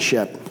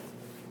relationship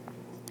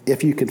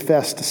if you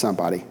confessed to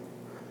somebody?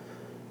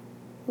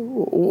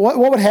 What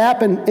would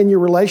happen in your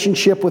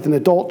relationship with an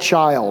adult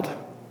child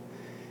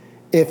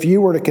if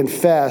you were to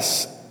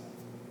confess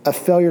a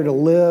failure to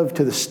live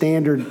to the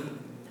standard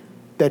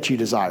that you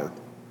desired?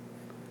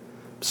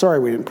 I'm sorry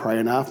we didn't pray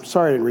enough. I'm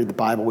sorry I didn't read the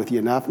Bible with you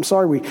enough. I'm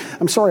sorry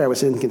I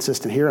was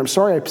inconsistent here. I'm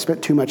sorry I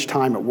spent too much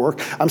time at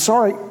work. I'm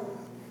sorry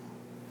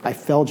I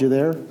failed you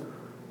there.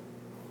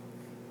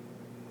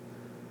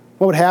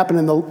 What would happen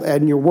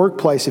in your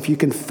workplace if you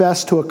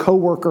confessed to a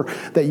coworker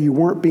that you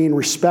weren't being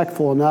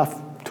respectful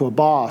enough to a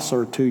boss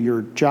or to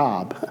your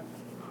job?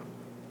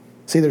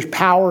 See, there's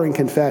power in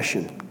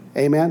confession.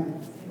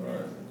 Amen?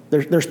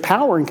 There's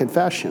power in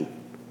confession.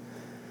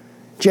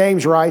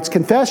 James writes,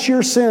 confess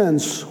your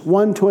sins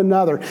one to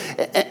another.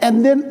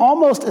 And then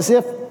almost as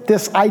if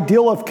this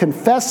ideal of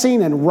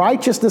confessing and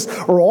righteousness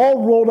are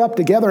all rolled up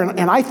together.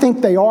 And I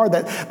think they are,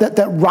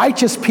 that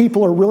righteous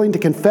people are willing to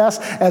confess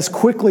as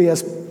quickly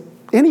as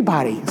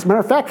anybody. As a matter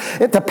of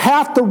fact, the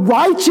path to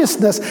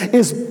righteousness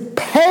is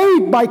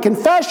paved by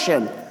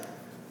confession.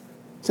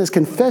 It says,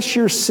 confess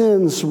your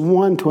sins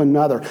one to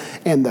another,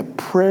 and the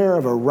prayer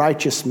of a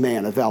righteous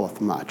man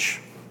availeth much.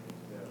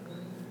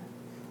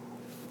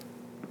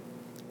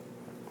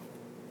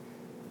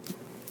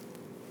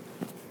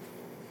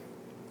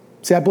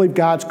 See, I believe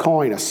God's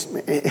calling us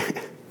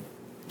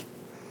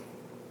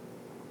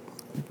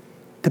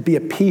to be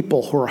a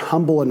people who are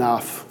humble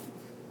enough,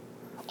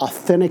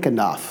 authentic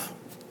enough,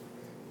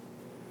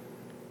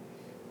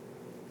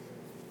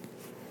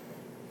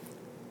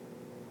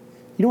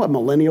 you know what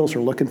millennials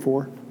are looking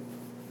for?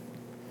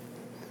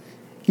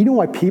 You know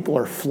why people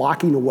are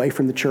flocking away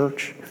from the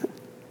church?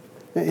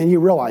 And you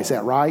realize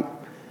that, right?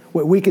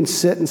 We can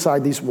sit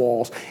inside these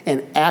walls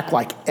and act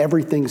like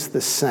everything's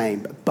the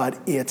same, but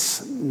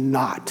it's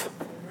not.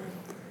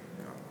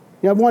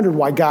 I've wondered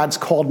why God's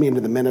called me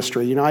into the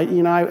ministry.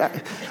 I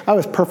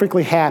was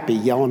perfectly happy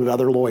yelling at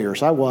other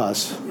lawyers. I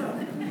was.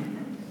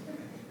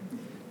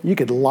 You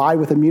could lie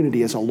with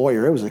immunity as a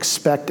lawyer. It was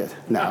expected.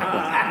 No.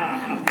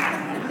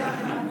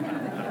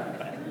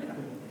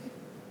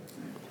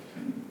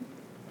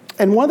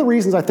 And one of the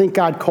reasons I think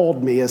God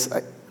called me is,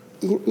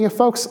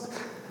 folks,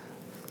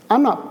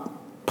 I'm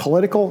not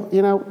political.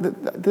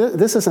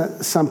 This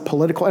isn't some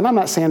political, and I'm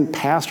not saying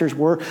pastors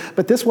were,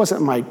 but this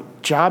wasn't my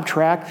job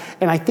track,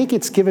 and I think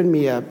it's given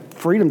me a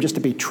freedom just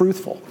to be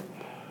truthful.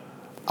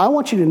 I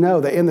want you to know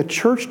that in the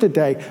church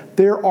today,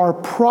 there are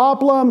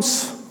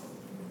problems.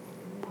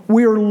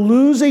 We are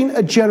losing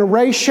a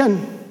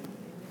generation,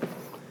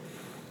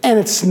 and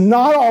it's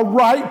not all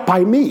right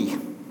by me.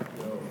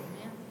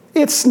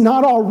 It's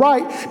not all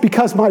right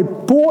because my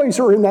boys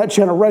are in that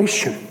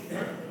generation.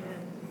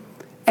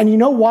 And you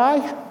know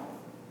why?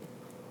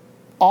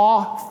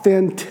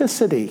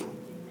 Authenticity.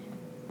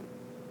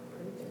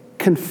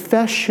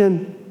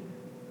 Confession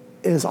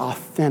is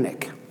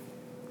authentic.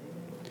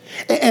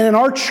 And in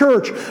our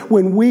church,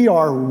 when we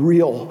are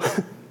real,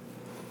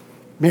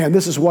 man,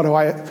 this is what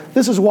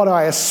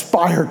I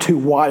aspire to,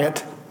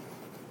 Wyatt.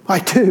 I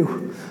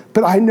do.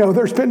 But I know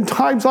there's been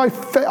times I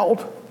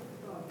failed.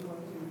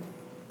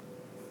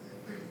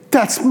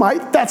 That's my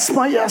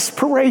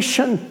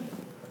aspiration.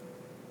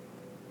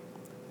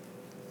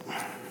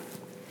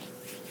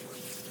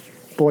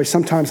 Boy,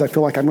 sometimes I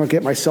feel like I'm going to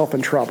get myself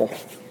in trouble.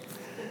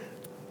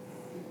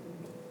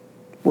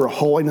 We're a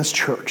holiness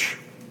church.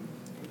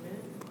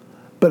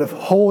 But if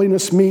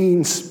holiness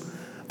means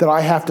that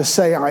I have to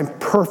say I'm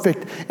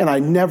perfect and I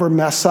never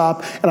mess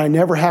up and I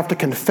never have to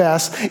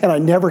confess and I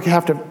never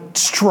have to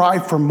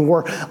strive for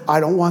more,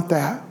 I don't want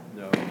that.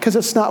 Because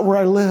it's not where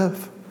I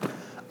live.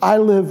 I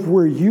live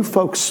where you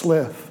folks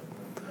live.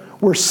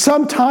 Where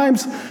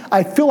sometimes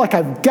I feel like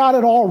I've got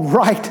it all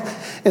right,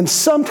 and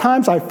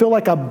sometimes I feel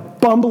like a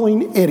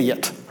bumbling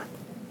idiot.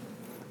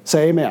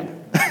 Say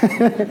amen.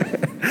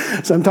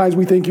 Sometimes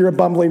we think you're a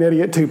bumbling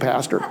idiot too,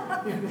 Pastor.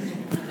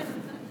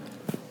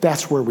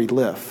 That's where we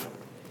live.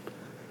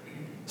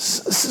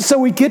 So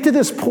we get to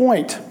this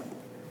point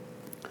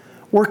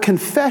where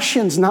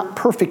confession's not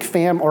perfect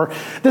or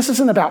this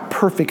isn't about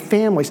perfect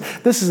families.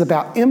 This is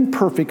about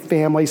imperfect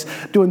families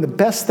doing the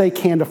best they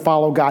can to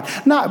follow God.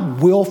 Not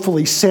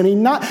willfully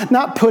sinning,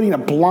 not putting a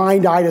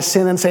blind eye to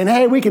sin and saying,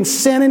 hey, we can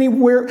sin any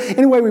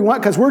way we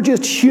want because we're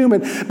just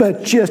human,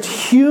 but just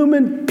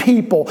human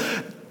people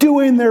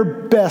doing their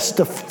best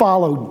to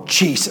follow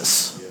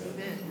Jesus.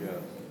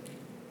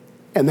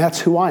 And that's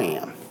who I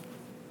am.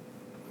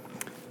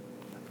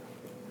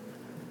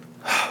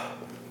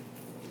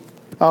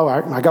 Oh,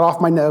 I got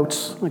off my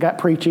notes. I got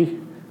preachy.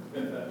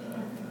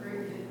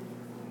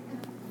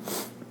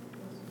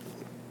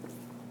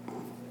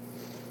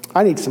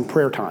 I need some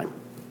prayer time.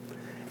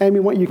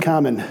 Amy, why don't you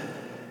come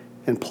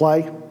and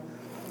play?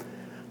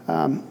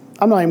 I'm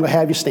not even going to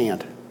have you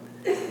stand.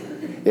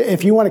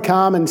 If you want to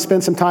come and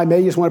spend some time,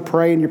 maybe you just want to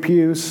pray in your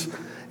pews.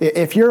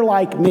 If you're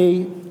like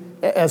me,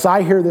 as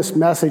I hear this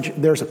message,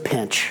 there's a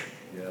pinch.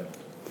 Yeah.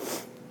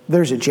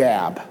 There's a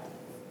jab.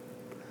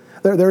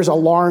 There's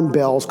alarm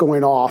bells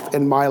going off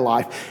in my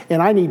life,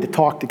 and I need to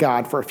talk to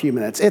God for a few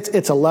minutes. It's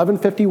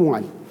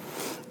 11:51.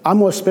 I'm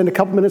going to spend a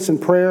couple minutes in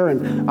prayer,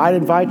 and I'd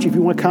invite you, if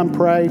you want to come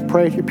pray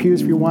at your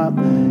pews if you want,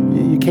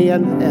 you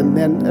can. And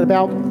then at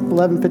about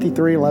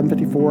 11:53,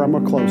 11:54, I'm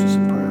going to close this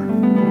in prayer.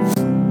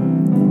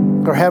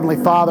 Our Heavenly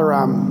Father,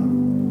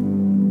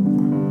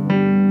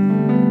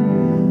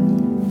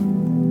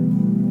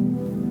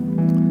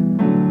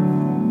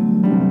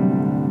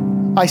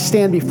 I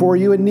stand before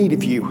you in need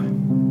of you.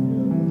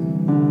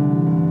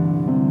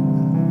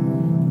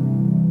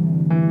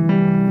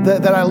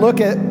 That I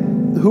look at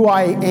who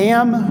I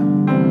am,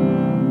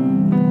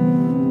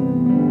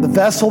 the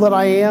vessel that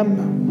I am,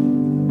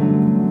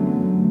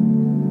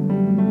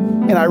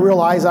 and I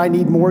realize I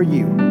need more of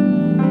you.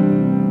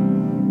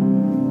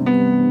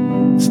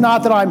 It's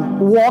not that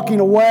I'm walking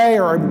away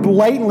or I'm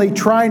blatantly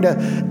trying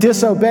to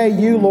disobey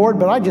you, Lord,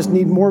 but I just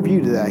need more of you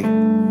today.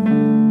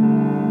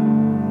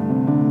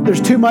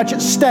 There's too much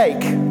at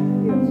stake.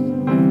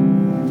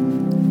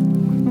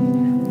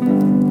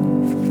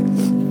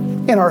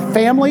 In our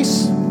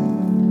families,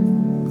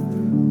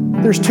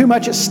 there's too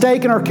much at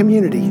stake in our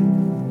community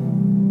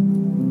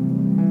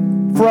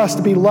for us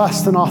to be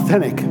less than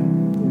authentic,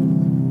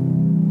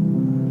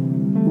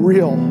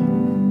 real,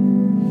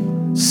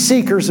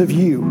 seekers of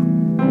you,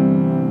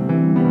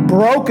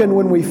 broken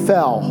when we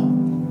fell,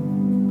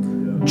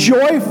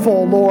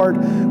 joyful, Lord,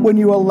 when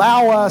you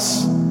allow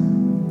us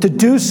to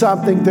do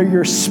something through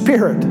your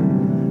Spirit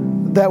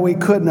that we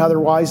couldn't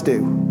otherwise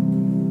do.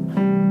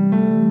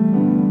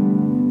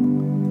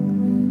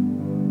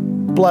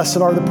 Blessed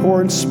are the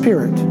poor in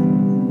spirit,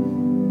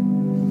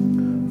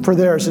 for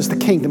theirs is the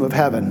kingdom of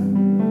heaven.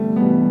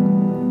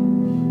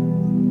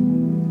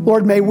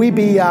 Lord, may we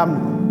be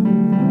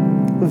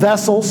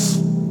vessels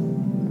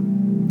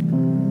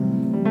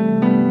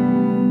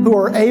who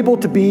are able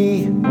to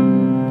be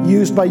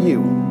used by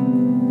you.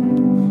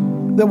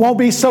 That won't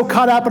be so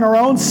caught up in our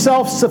own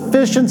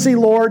self-sufficiency,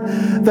 Lord,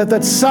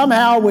 that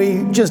somehow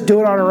we just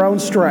do it on our own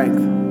strength.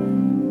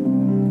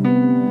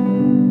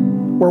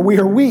 Where we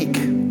are weak,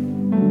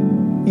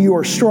 you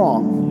are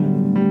strong.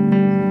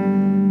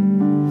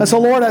 And so,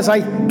 Lord, as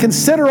I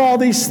consider all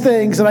these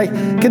things and I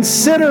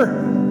consider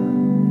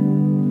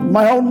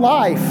my own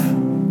life,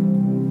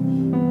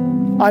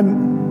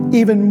 I'm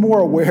even more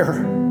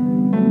aware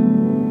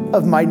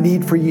of my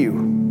need for you.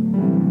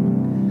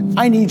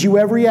 I need you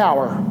every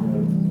hour.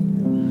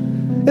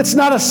 It's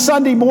not a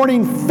Sunday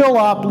morning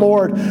fill-up,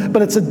 Lord,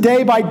 but it's a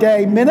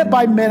day-by-day,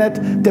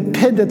 minute-by-minute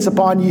dependence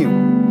upon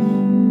you.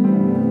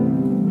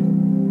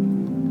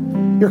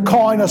 You're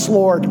calling us,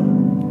 Lord,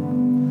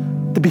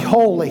 to be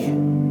holy,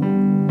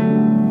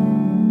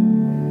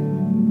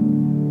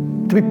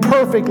 to be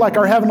perfect like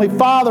our Heavenly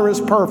Father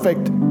is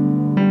perfect.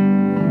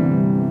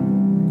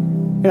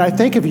 And I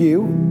think of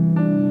you,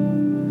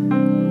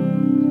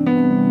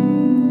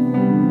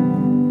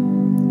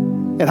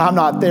 and I'm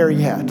not there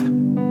yet.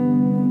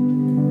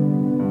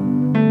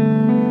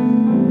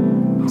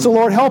 So,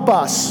 Lord, help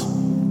us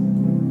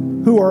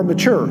who are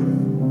mature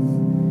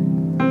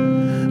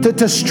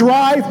to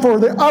strive for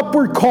the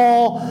upward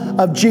call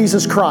of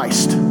Jesus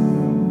Christ.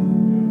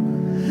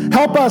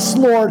 Help us,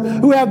 Lord,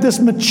 who have this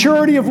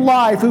maturity of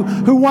life,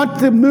 who want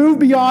to move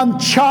beyond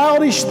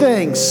childish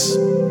things,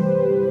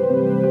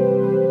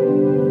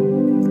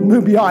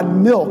 move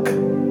beyond milk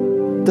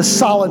to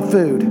solid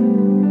food,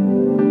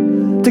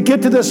 to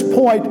get to this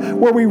point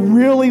where we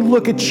really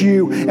look at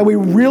you and we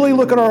really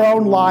look at our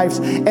own lives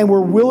and we're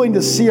willing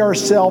to see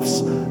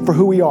ourselves for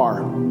who we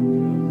are.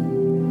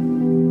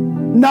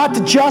 Not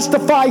to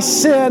justify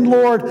sin,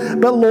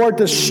 Lord, but, Lord,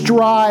 to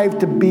strive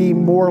to be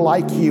more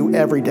like you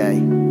every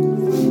day.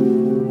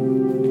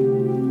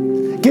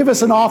 Give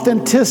us an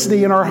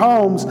authenticity in our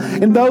homes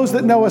and those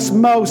that know us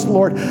most,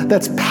 Lord,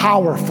 that's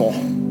powerful.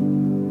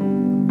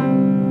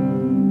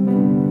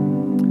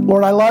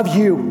 Lord, I love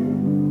you.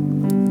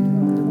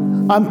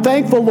 I'm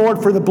thankful,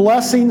 Lord, for the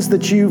blessings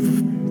that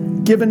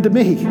you've given to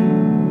me.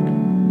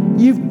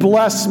 You've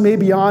blessed me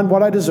beyond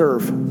what I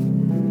deserve.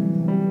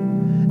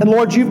 And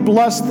Lord, you've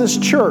blessed this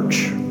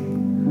church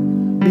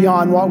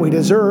beyond what we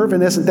deserve,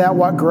 and isn't that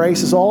what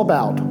grace is all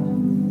about?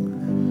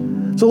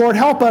 So Lord,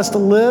 help us to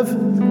live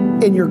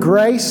in your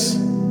grace,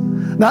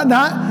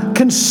 not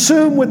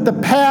consumed with the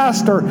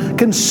past or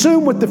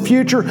consumed with the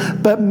future,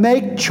 but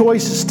make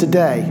choices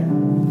today,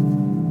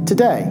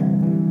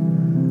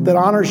 that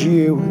honors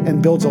you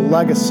and builds a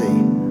legacy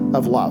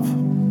of love.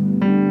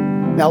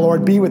 Now,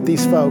 Lord, be with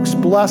these folks.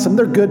 Bless them.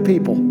 They're good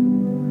people.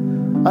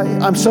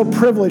 I'm so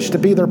privileged to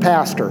be their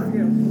pastor.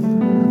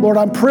 Lord,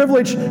 I'm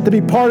privileged to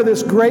be part of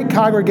this great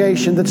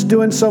congregation that's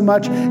doing so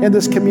much in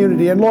this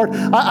community. And Lord,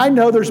 I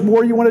know there's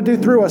more you want to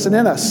do through us and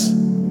in us.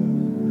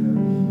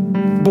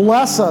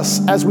 Bless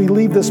us as we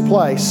leave this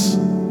place.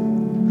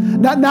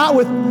 Not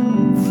with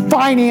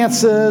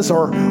finances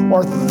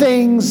or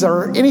things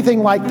or anything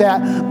like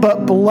that,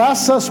 but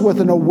bless us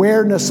with an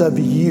awareness of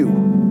you.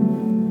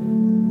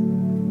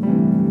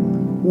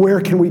 Where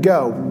can we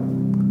go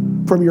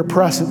from your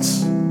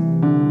presence?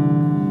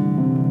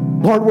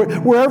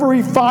 Lord, wherever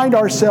we find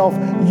ourselves,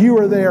 you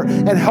are there.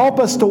 And help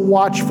us to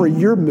watch for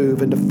your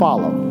move and to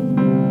follow.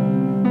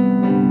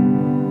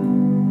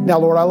 Now,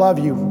 Lord, I love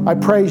you. I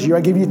praise you.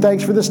 I give you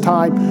thanks for this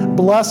time.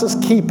 Bless us,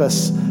 keep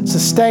us,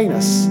 sustain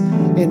us.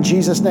 In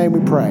Jesus' name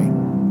we pray.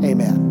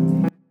 Amen.